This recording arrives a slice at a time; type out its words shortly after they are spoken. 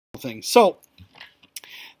things. So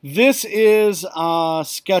this is a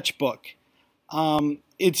sketchbook.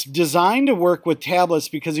 It's designed to work with tablets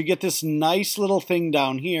because you get this nice little thing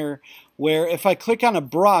down here where if I click on a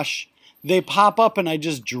brush, they pop up and I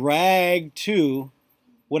just drag to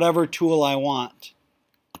whatever tool I want.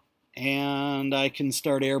 And I can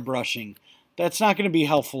start airbrushing. That's not going to be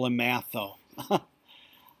helpful in math though.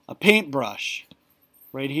 A paintbrush.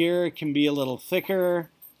 Right here, it can be a little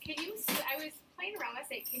thicker. I was playing around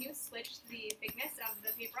with it. Can you switch the thickness of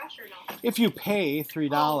the paintbrush or no? If you pay $3.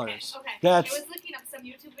 Oh, okay. That's, I was looking up some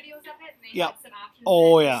YouTube videos of it, and they yep. had some options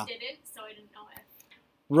Oh, that yeah. didn't, so I didn't know it.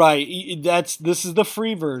 Right. This is the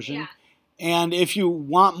free version. Yeah. And if you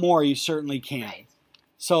want more, you certainly can. Right.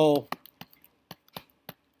 So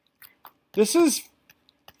this is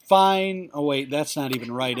fine. Oh wait, that's not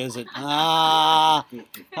even right, is it?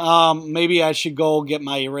 Maybe I should go get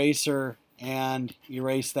my eraser and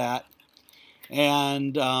erase that.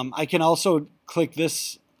 And I can also click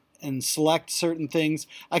this and select certain things.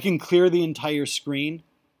 I can clear the entire screen,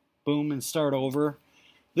 boom, and start over.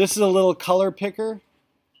 This is a little color picker.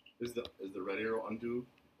 Is the red arrow undo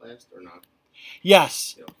last or not?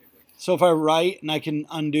 Yes. Yeah, okay, good. So if I write and I can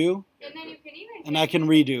undo, And then you can even and I can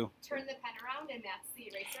redo. turn the pen around, and that's the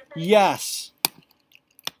eraser part. Yes.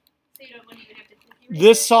 So you wouldn't even have to click the eraser.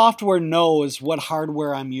 This software knows what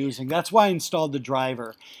hardware I'm using. That's why I installed the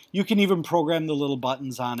driver. You can even program the little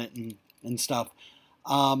buttons on it and stuff.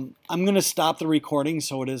 I'm going to stop the recording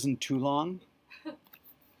so it isn't too long.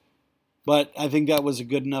 But I think that was a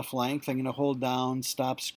good enough length. I'm going to hold down, stop